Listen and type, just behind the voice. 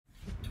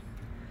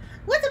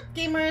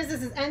gamers,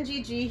 this is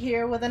NGG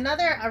here with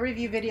another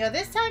review video.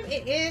 This time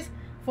it is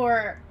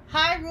for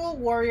Hyrule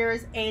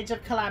Warriors Age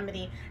of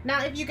Calamity.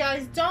 Now if you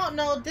guys don't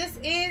know, this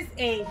is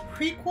a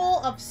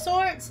prequel of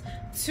sorts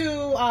to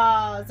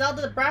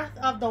Zelda Breath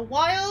of the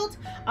Wild.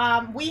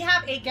 We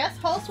have a guest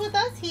host with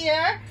us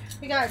here.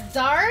 We got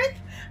Darth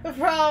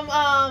from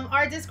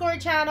our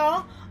Discord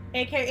channel,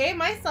 aka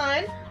my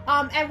son.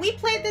 And we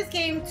played this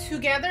game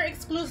together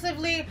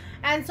exclusively,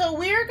 and so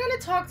we're going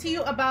to talk to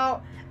you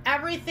about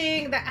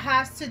everything that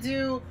has to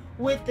do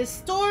with the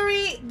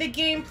story, the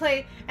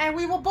gameplay, and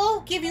we will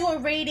both give you a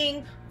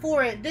rating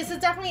for it. This is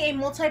definitely a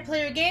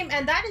multiplayer game,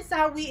 and that is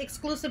how we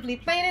exclusively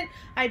played it.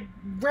 I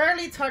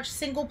rarely touch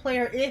single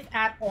player, if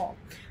at all.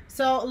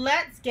 So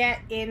let's get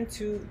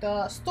into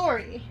the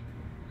story.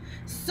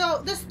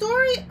 So the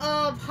story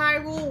of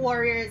Hyrule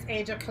Warriors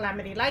Age of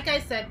Calamity, like I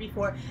said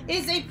before,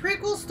 is a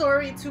prequel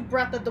story to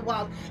Breath of the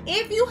Wild.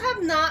 If you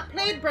have not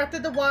played Breath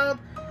of the Wild,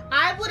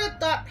 I would have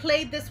thought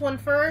played this one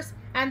first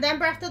and then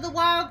Breath of the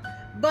Wild,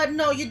 but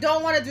no, you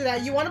don't want to do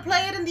that. You want to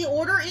play it in the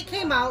order it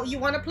came out. You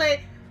want to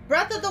play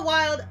Breath of the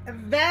Wild,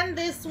 then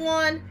this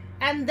one,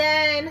 and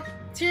then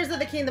Tears of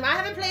the Kingdom. I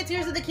haven't played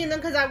Tears of the Kingdom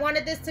because I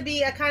wanted this to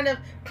be a kind of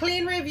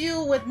clean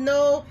review with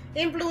no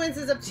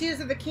influences of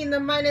Tears of the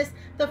Kingdom, minus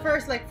the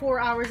first like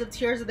 4 hours of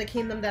Tears of the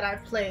Kingdom that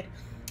I've played.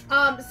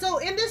 So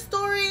in this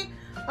story,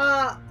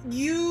 now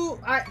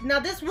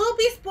this will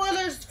be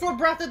spoilers for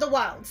Breath of the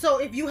Wild. So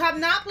if you have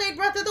not played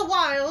Breath of the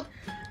Wild,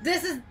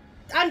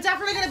 I'm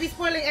definitely going to be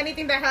spoiling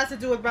anything that has to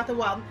do with Breath of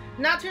the Wild.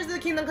 Not Tears of the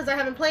Kingdom because I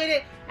haven't played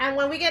it. And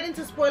when we get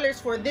into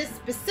spoilers for this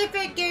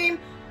specific game,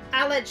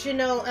 I'll let you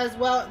know as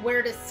well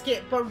where to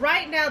skip. But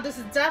right now, this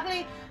is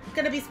definitely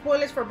going to be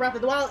spoilers for Breath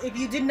of the Wild. If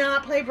you did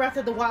not play Breath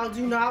of the Wild,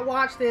 do not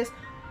watch this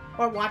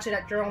or watch it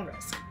at your own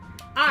risk.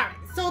 Alright,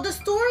 so the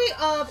story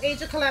of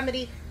Age of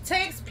Calamity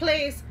takes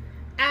place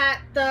at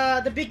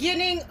the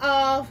beginning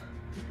of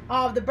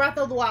the Breath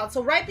of the Wild.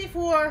 So right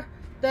before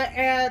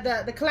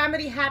the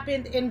Calamity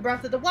happened in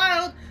Breath of the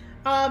Wild,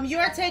 you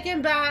are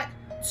taken back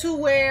to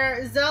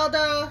where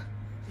Zelda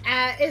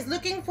is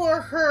looking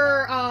for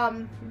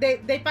her.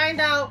 They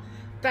find out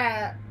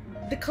that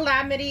the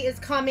Calamity is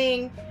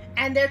coming,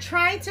 and they're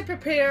trying to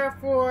prepare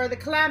for the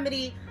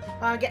Calamity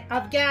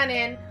of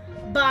Ganon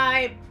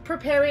by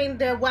preparing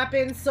their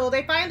weapons. So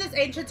they find this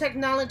ancient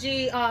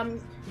technology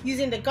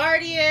using the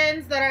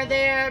Guardians that are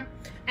there,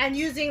 and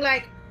using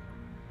like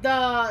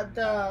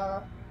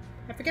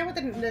I forget what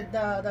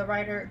the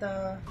writer,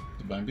 the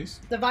Divine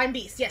Beast? Divine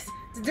Beast, yes.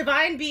 The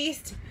Divine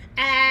Beast.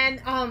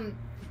 And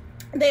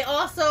they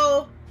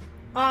also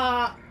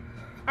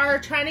are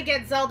trying to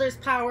get Zelda's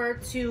power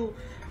to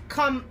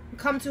come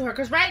to her.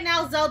 Because right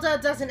now Zelda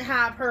doesn't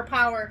have her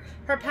power.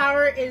 Her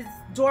power is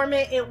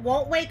dormant. It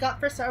won't wake up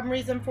for some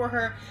reason for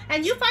her.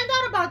 And you find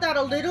out about that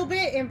a little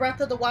bit in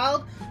Breath of the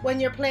Wild when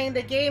you're playing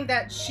the game,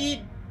 that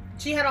she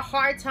had a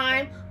hard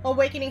time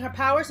awakening her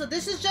power. So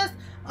this is just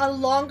a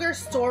longer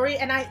story,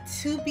 and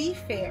to be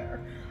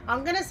fair,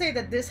 I'm gonna say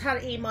that this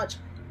had a much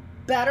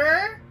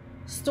better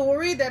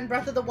story than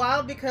Breath of the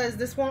Wild, because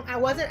this one I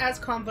wasn't as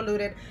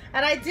convoluted,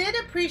 and I did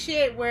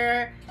appreciate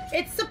where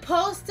it's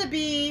supposed to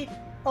be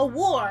a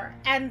war,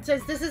 and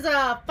since this is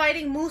a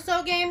fighting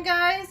Musou game,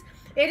 guys,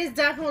 it is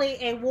definitely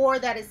a war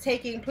that is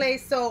taking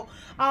place. So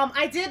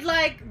I did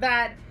like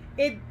that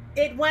it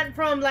went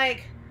from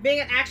like being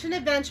an action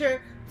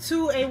adventure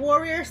to a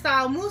warrior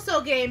style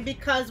Musou game,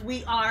 because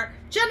we're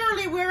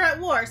at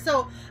war.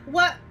 So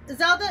what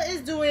Zelda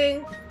is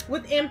doing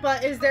with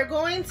Impa is they're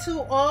going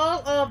to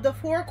all of the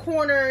four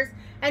corners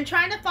and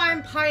trying to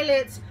find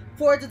pilots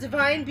for the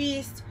Divine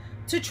Beast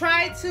to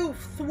try to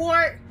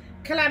thwart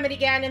Calamity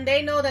Ganon.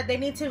 They know that they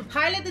need to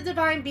pilot the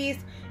Divine Beast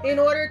in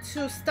order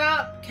to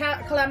stop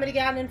Calamity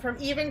Ganon from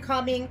even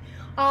coming.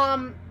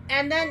 And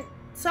then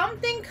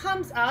something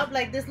comes up,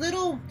 like this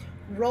little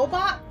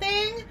robot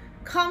thing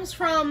comes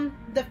from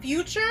the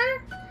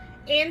future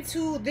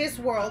into this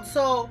world.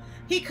 So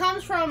he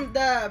comes from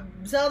the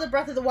Zelda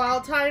Breath of the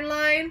Wild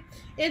timeline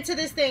into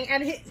this thing,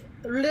 and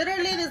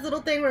literally this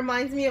little thing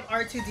reminds me of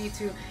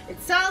R2-D2.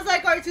 It sounds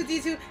like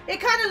R2-D2. It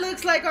kind of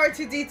looks like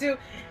R2-D2.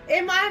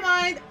 In my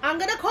mind, I'm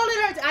gonna call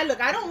it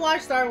I don't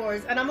watch Star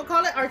Wars, and I'm gonna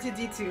call it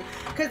R2-D2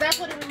 because that's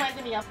what it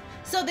reminds me of.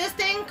 So this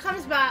thing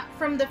comes back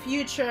from the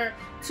future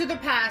to the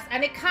past,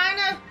 and it kind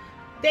of,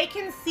 they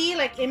can see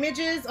like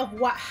images of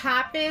what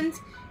happened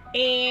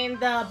in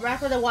the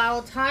Breath of the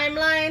Wild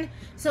timeline.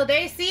 So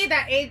they see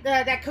that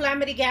that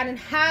Calamity Ganon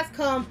has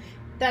come,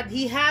 that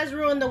he has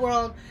ruined the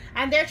world,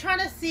 and they're trying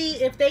to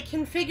see if they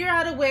can figure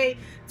out a way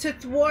to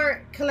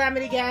thwart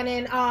Calamity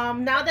Ganon.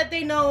 Now that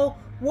they know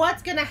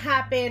what's gonna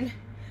happen,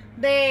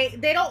 they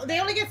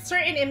only get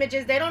certain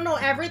images. They don't know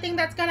everything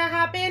that's gonna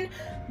happen,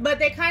 but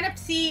they kind of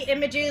see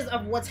images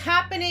of what's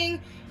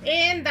happening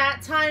in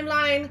that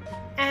timeline,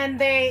 and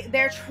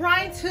they're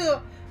trying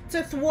to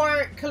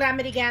thwart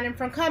Calamity Ganon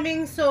from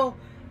coming. So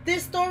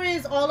this story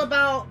is all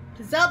about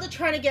Zelda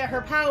trying to get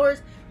her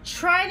powers,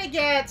 trying to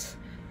get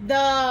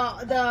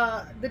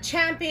the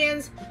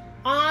champions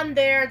on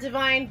their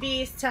Divine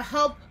Beast to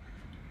help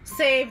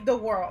save the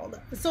world.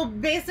 So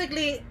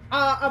basically,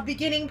 a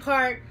beginning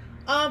part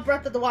of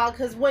Breath of the Wild,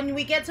 because when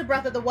we get to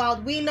Breath of the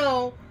Wild, we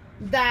know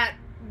that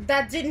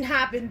that didn't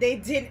happen.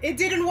 It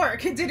didn't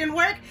work. It didn't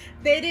work.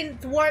 They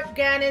didn't thwart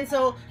Ganon.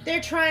 So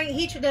they're trying.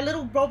 The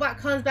little robot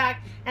comes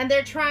back, and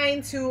they're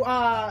trying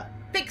to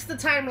fix the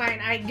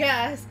timeline, I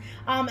guess,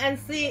 and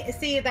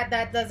see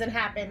that doesn't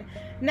happen.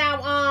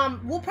 Now,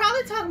 we'll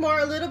probably talk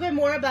a little bit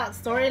more about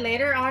story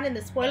later on in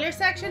the spoiler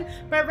section.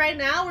 But right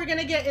now, we're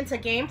gonna get into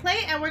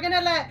gameplay, and we're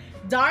gonna let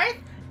Darth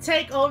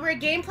take over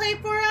gameplay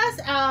for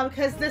us,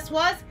 because this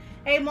was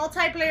a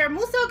multiplayer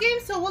Musou game,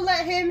 so we'll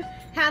let him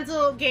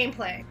handle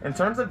gameplay. In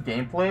terms of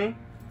gameplay,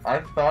 I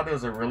thought it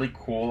was a really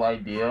cool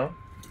idea.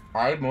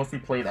 I mostly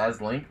played as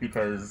Link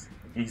because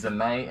he's a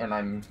knight, and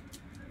I'm,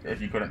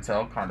 if you couldn't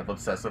tell, kind of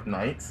obsessed with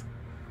knights.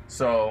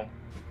 So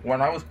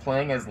when I was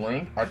playing as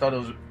Link, I thought it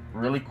was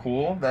really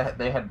cool that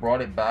they had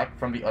brought it back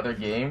from the other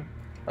game.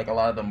 Like a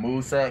lot of the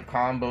moveset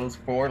combos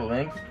for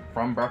Link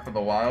from Breath of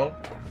the Wild.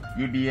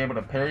 You'd be able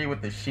to parry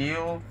with the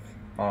shield,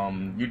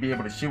 you'd be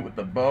able to shoot with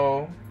the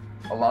bow,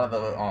 a lot of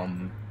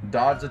the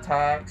dodge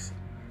attacks,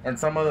 and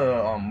some of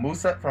the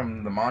moveset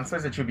from the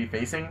monsters that you'd be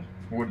facing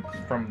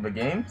from the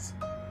games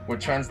would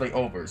translate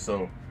over.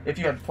 So if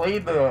you had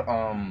played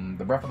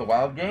the Breath of the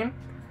Wild game,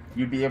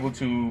 you'd be able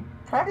to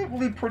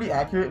probably pretty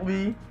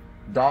accurately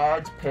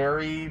dodge,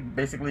 parry,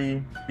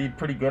 basically be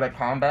pretty good at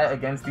combat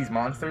against these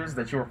monsters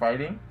that you were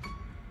fighting,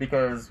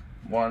 because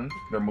one,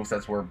 their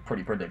movesets were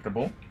pretty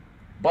predictable,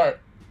 but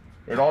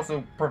it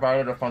also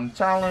provided a fun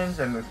challenge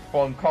and a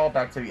fun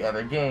callback to the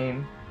other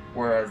game,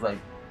 whereas like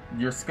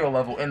your skill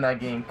level in that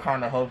game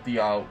kind of helped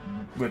you out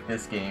with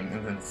this game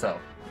in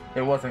itself.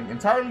 It wasn't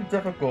entirely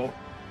difficult,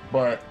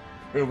 but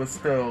it was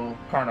still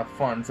kind of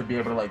fun to be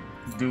able to like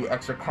do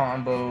extra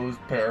combos,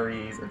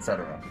 parries,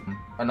 etc.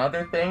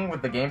 Another thing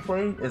with the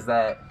gameplay is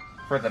that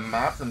for the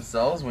maps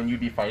themselves, when you'd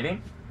be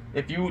fighting,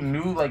 if you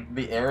knew like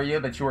the area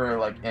that you were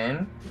like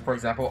in, for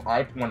example,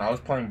 when I was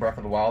playing Breath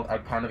of the Wild, I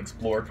kind of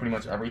explored pretty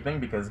much everything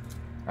because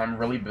I'm a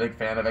really big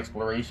fan of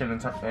exploration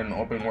in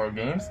open world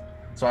games.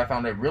 So I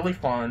found it really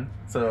fun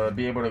to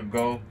be able to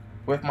go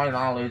with my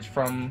knowledge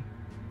from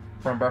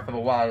Breath of the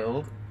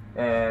Wild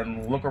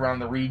and look around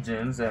the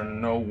regions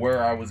and know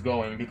where I was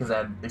going because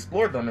I'd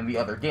explored them in the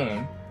other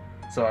game.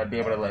 So I'd be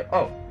able to like,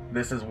 oh,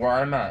 this is where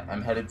I'm at.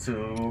 I'm headed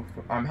to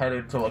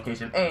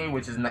location A,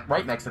 which is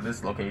right next to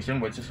this location,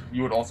 which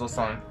you would also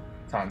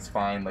sometimes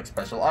find like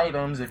special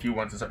items if you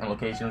went to certain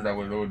locations that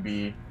would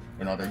be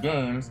in other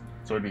games.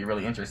 So it'd be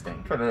really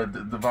interesting. For the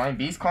Divine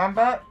Beast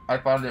combat, I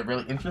found it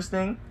really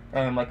interesting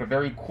and like a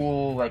very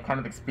cool like kind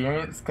of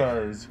experience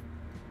because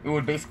it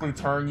would basically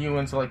turn you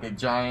into like a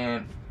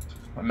giant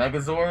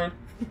Megazord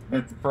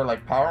for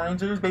like Power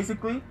Rangers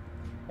basically,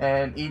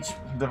 and each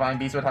Divine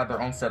Beast would have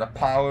their own set of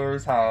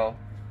powers. How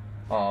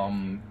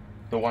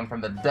the one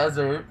from the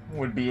desert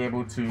would be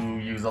able to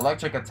use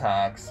electric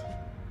attacks,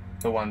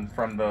 the one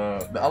from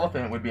the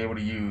elephant would be able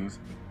to use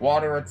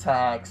water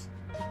attacks.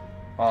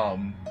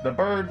 The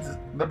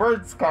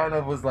birds kind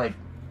of was like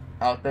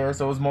out there,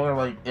 so it was more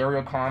like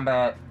aerial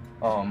combat,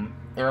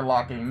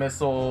 airlocking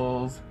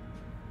missiles,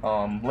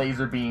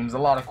 laser beams, a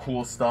lot of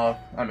cool stuff.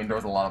 I mean, there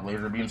was a lot of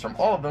laser beams from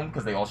all of them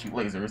because they all shoot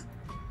lasers,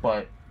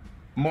 but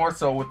more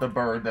so with the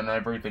bird than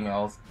everything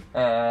else.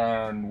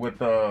 And with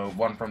the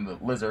one from the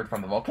lizard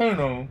from the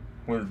volcano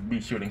would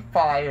be shooting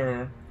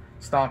fire,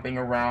 stomping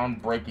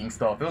around, breaking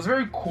stuff. It was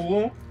very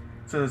cool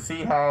to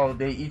see how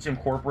they each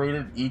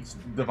incorporated each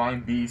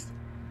Divine Beast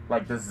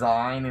like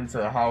design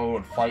into how it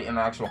would fight in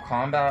actual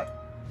combat,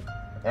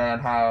 and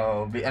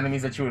how the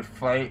enemies that you would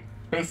fight,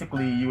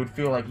 basically you would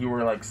feel like you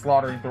were like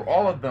slaughtering through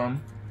all of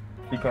them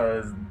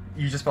because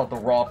you just felt the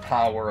raw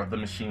power of the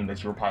machine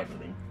that you were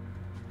piloting.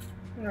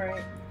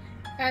 Right.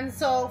 And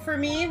so for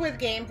me with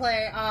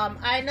gameplay,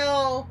 I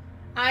know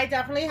I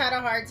definitely had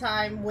a hard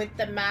time with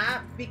the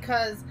map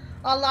because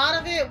a lot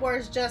of it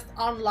was just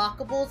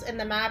unlockables in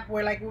the map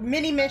where like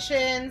mini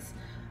missions.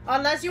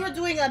 Unless you were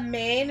doing a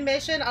main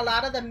mission, a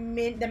lot of the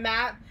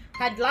map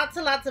had lots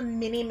and lots of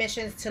mini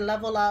missions to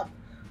level up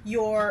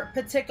your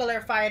particular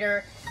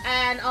fighter.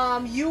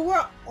 And you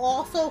were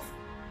also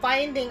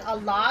finding a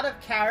lot of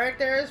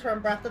characters from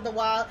Breath of the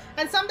Wild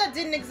and some that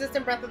didn't exist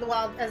in Breath of the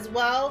Wild as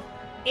well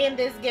in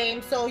this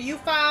game. So you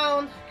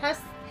found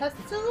Hestu?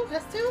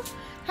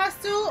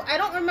 I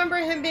don't remember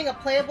him being a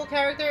playable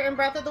character in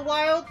Breath of the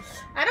Wild.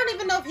 I don't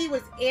even know if he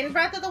was in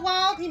Breath of the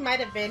Wild. He might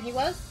have been. He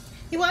was?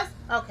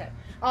 Okay.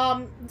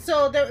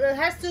 So the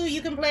Hestu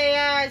you can play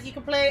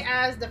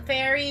as the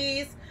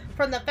fairies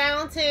from the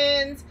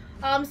fountains.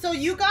 So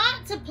you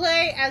got to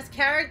play as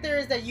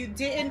characters that you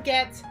didn't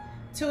get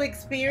to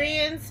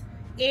experience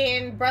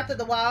in Breath of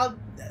the Wild,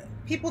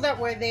 people that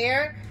were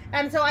there.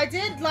 And so I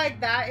did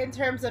like that in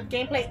terms of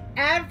gameplay.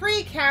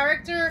 Every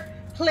character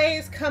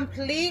plays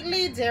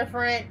completely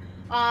different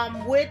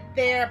with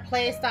their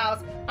play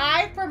styles.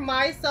 I, for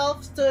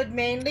myself, stood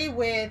mainly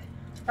with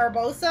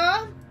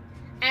Urbosa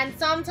and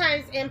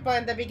sometimes Impa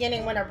in the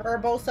beginning when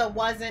Urbosa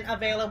wasn't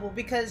available,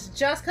 because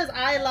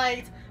I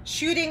liked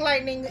shooting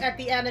lightning at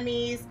the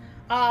enemies,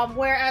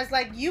 Whereas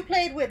like you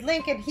played with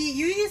Link and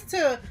you used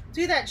to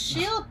do that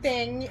shield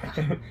thing.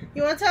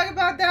 You want to talk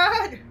about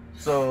that?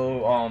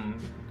 So,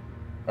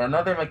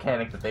 another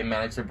mechanic that they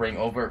managed to bring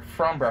over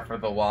from Breath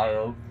of the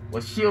Wild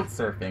was shield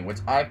surfing, which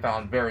I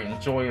found very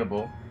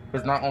enjoyable.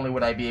 Because not only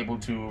would I be able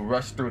to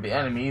rush through the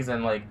enemies,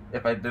 and like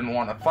if I didn't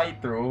want to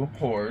fight through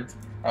hordes,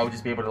 I would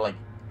just be able to like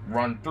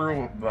run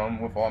through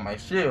them with all my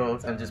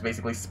shields and just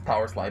basically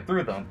power slide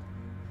through them.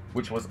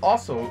 Which was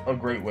also a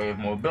great way of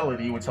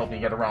mobility, which helped me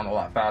get around a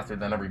lot faster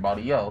than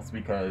everybody else,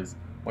 because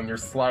when you're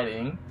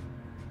sliding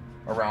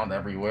around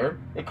everywhere,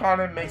 it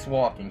kind of makes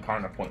walking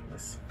kind of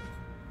pointless.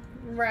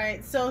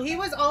 Right, so he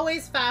was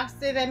always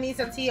faster than me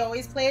since he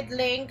always played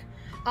Link.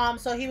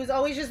 So he was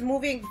always just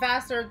moving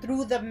faster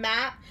through the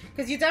map,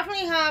 because you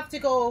definitely have to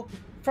go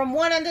from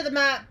one end of the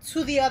map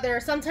to the other,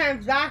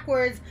 sometimes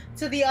backwards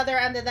to the other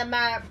end of the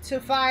map to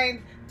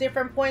find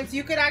different points.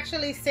 You could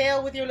actually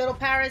sail with your little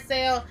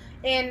parasail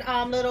in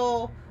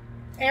little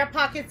air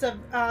pockets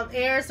of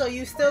air, so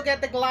you still get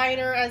the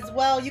glider as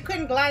well. You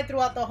couldn't glide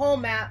throughout the whole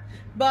map,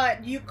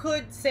 but you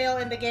could sail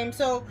in the game.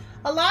 So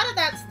a lot of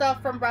that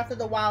stuff from Breath of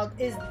the Wild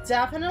is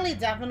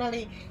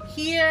definitely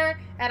here,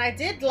 and I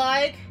did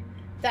like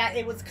that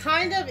it was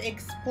kind of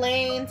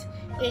explained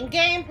in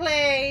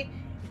gameplay.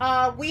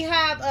 We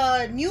have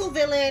a new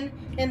villain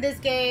in this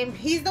game.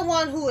 He's the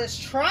one who is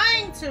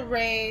trying to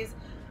raise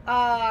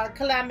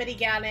Calamity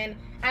Ganon,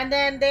 and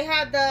then they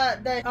had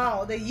the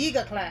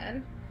Yiga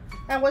clan.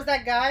 And was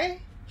that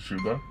guy?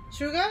 Shuga.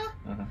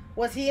 Mm-hmm.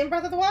 Was he in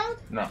Breath of the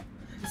Wild? No.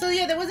 So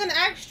yeah, there was an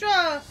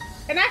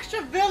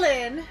extra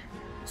villain,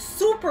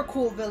 super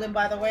cool villain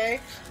by the way,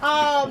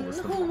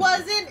 who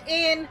wasn't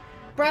in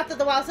Breath of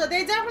the Wild. So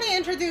they definitely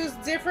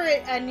introduced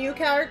different and new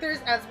characters,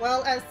 as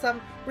well as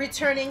some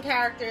returning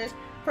characters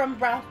from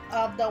Breath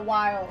of the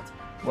Wild.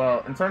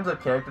 Well, in terms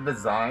of character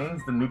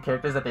designs, the new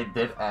characters that they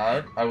did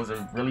add, I was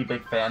a really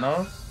big fan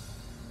of.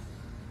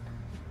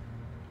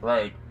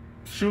 Like,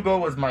 Shugo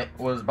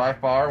was by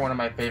far one of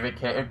my favorite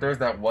characters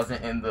that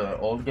wasn't in the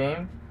old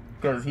game,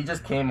 because he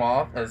just came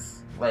off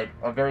as like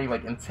a very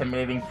like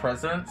intimidating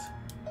presence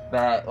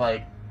that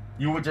like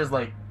you would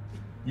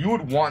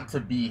want to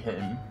be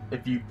him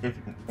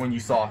when you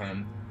saw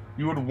him.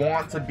 You would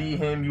want to be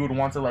him, you would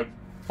want to like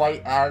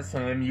fight as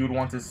him, you would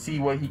want to see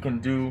what he can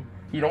do.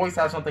 He'd always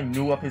have something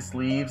new up his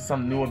sleeve,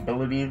 some new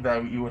ability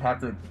that you would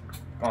have to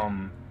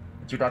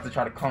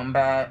try to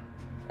combat.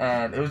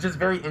 And it was just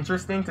very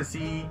interesting to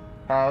see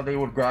how they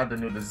would grab the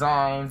new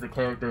designs, the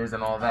characters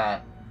and all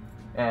that,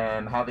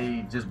 and how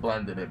they just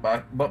blended it.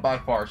 But by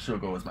far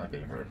Shugo was my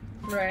favorite.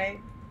 Right.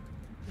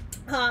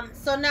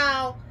 So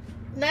now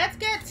let's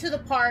get to the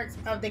parts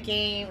of the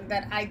game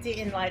that I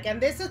didn't like, and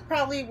this is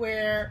probably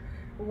where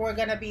we're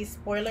gonna be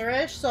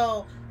spoilerish,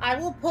 so I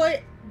will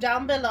put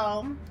down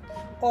below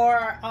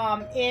or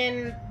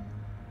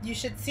you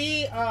should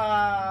see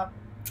a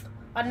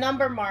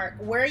number mark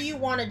where you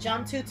want to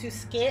jump to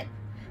skip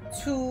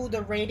to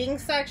the rating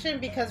section,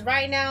 because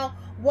right now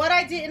what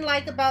I didn't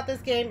like about this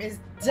game is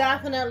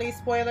definitely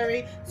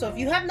spoilery. So if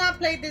you have not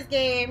played this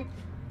game,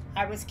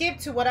 I would skip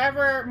to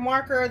whatever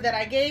marker that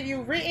I gave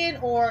you written,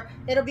 or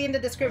it'll be in the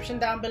description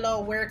down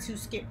below where to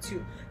skip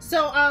to.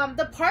 So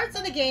the parts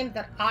of the game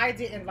that I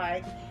didn't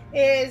like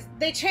is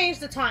they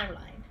changed the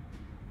timeline.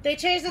 They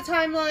changed the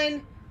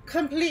timeline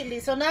completely.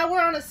 So now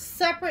we're on a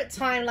separate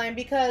timeline,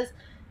 because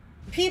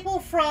people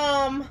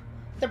from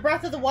the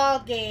Breath of the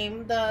Wild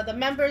game, the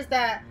members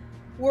that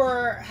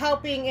were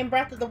helping in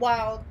Breath of the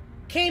Wild,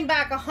 came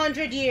back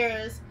 100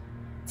 years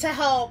to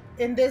help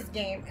in this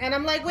game. And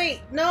I'm like,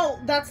 wait, no,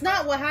 that's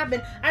not what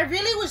happened. I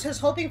really was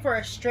just hoping for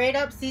a straight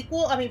up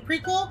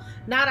prequel,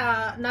 not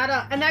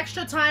an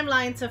extra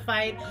timeline to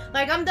fight.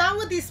 Like, I'm done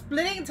with these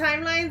splitting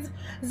timelines.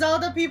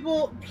 Zelda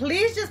people,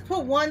 please just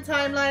put one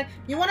timeline.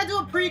 You want to do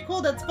a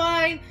prequel, that's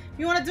fine. If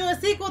you want to do a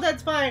sequel,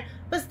 that's fine.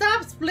 But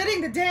stop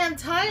splitting the damn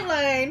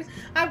timeline.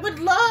 I would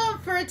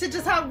love for it to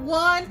just have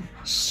one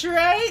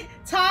straight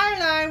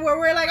timeline where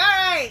we're like,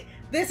 all right,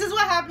 this is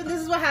what happened, this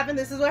is what happened,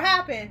 this is what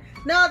happened.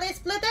 No, they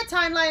split that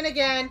timeline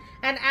again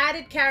and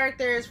added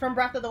characters from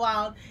Breath of the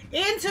Wild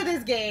into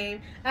this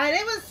game. And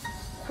it was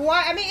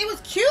it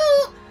was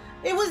cute.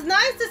 It was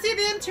nice to see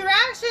the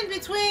interaction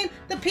between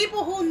the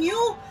people who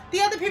knew the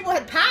other people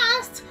had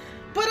passed.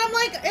 But I'm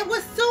like, it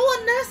was so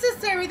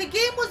unnecessary. The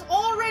game was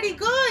already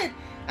good.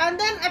 And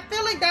then I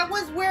feel like that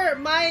was where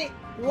my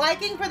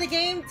liking for the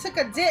game took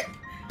a dip.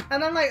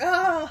 And I'm like,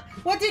 oh,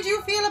 what did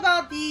you feel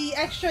about the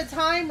extra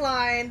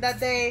timeline that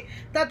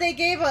they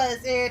gave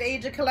us in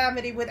Age of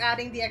Calamity with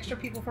adding the extra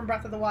people from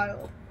Breath of the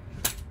Wild?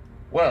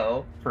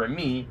 Well, for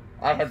me,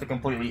 I had the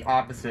completely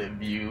opposite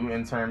view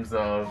in terms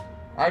of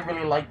I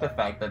really liked the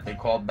fact that they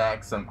called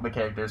back some of the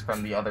characters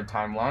from the other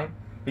timeline,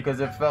 because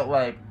it felt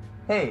like,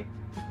 hey,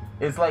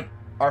 it's like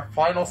our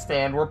final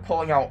stand. We're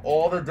pulling out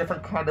all the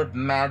different kind of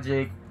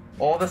magic,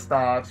 all the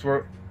stops.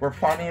 We're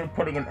finally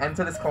putting an end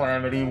to this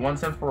calamity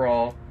once and for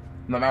all.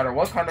 No matter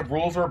what kind of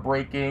rules we're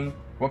breaking,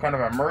 what kind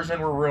of immersion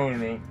we're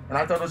ruining. And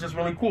I thought it was just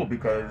really cool,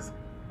 because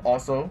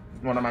also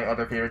one of my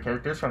other favorite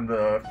characters from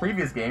the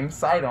previous game,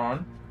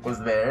 Sidon, was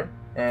there.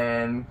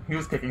 and he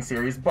was kicking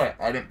series, but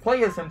I didn't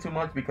play as him too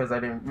much because I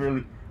didn't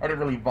really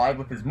vibe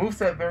with his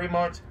moveset very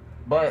much.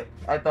 But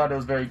I thought it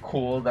was very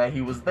cool that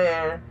he was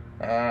there,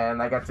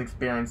 and I got to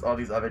experience all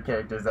these other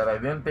characters that I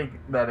didn't think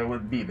that it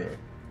would be there.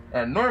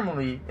 And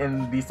normally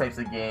in these types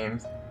of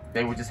games,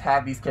 they would just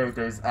have these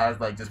characters as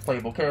like just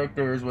playable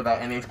characters without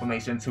any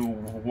explanation to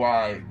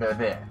why they're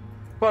there.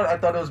 But I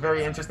thought it was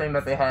very interesting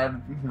that they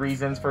had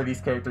reasons for these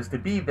characters to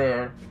be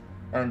there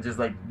and just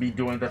like be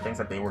doing the things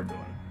that they were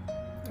doing.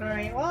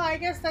 Alright, well, I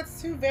guess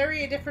that's two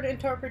very different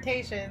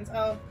interpretations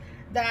of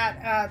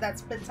that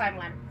split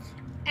timeline.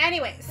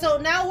 Anyway, so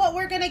now what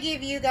we're going to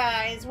give you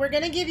guys,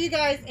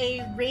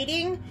 a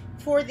rating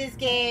for this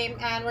game,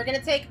 and we're going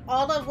to take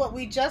all of what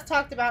we just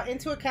talked about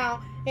into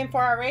account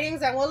for our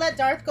ratings, and we'll let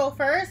Darth go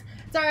first.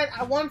 Darth,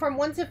 from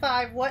 1 to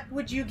 5, what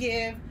would you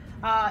give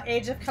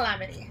Age of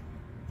Calamity?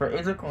 For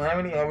Age of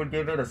Calamity, I would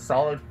give it a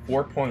solid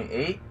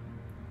 4.8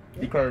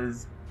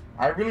 because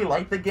I really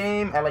liked the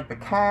game. I liked the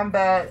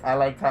combat. I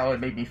liked how it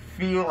made me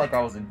feel like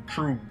I was a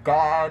true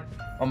god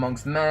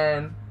amongst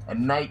men, a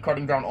knight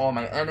cutting down all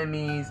my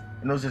enemies.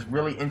 And it was just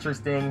really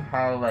interesting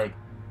how like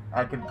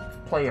I could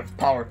play a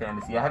power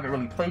fantasy. I haven't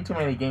really played too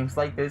many games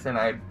like this, and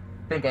I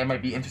think I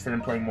might be interested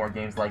in playing more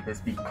games like this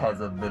because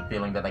of the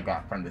feeling that I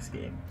got from this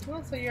game.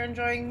 Well, so you're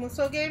enjoying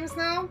Muso games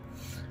now?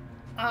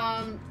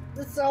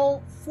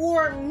 So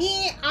for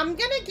me, I'm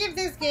gonna give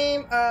this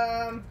game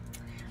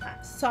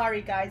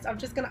sorry guys, I'm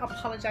just gonna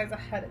apologize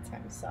ahead of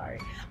time. Sorry.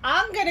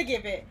 I'm gonna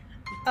give it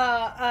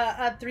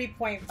a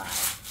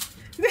 3.5.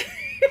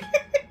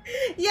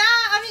 Yeah,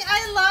 I mean,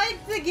 I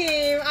liked the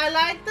game. I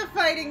liked the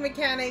fighting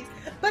mechanics,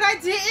 but I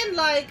didn't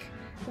like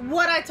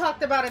what I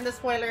talked about in the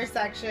spoiler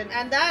section,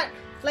 and that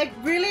like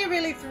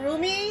really threw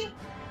me.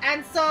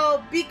 And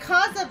so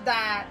because of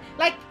that,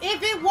 like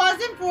if it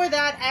wasn't for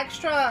that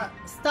extra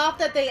stuff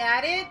that they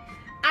added,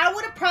 I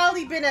would have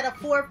probably been at a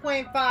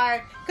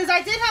 4.5 because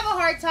I did have a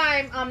hard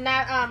time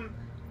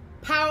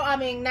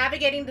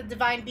navigating the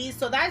Divine Beast.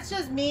 So that's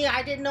just me.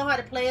 I didn't know how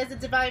to play as a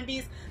Divine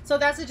Beast, so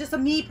that's just a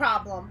me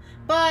problem.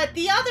 But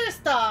the other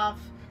stuff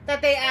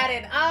that they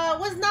added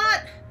was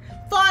not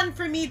fun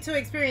for me to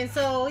experience.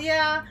 So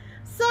yeah,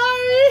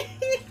 sorry.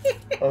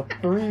 A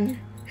 3.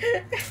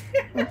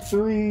 A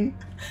 3.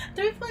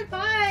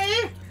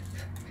 3.5.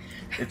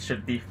 It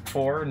should be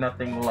 4,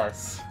 nothing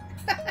less.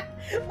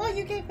 Well,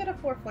 you gave it a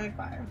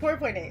 4.5,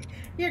 4.8.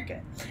 You're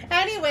good.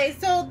 Anyway,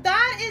 so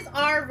that is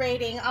our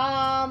rating.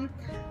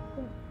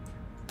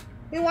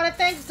 We want to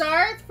thank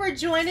Darth for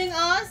joining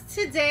us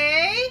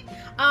today.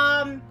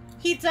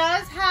 He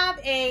does have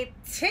a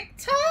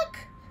TikTok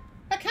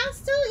account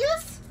still,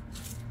 yes?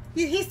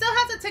 He still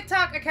has a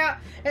TikTok account.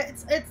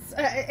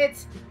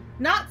 It's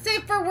not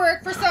safe for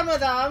work for some of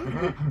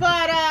them,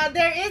 but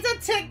there is a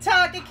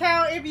TikTok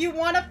account if you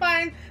want to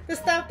find the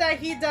stuff that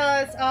he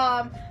does.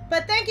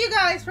 But thank you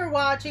guys for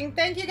watching.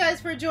 Thank you guys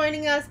for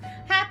joining us.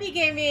 Happy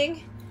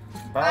gaming.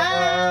 Bye.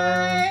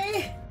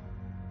 Bye.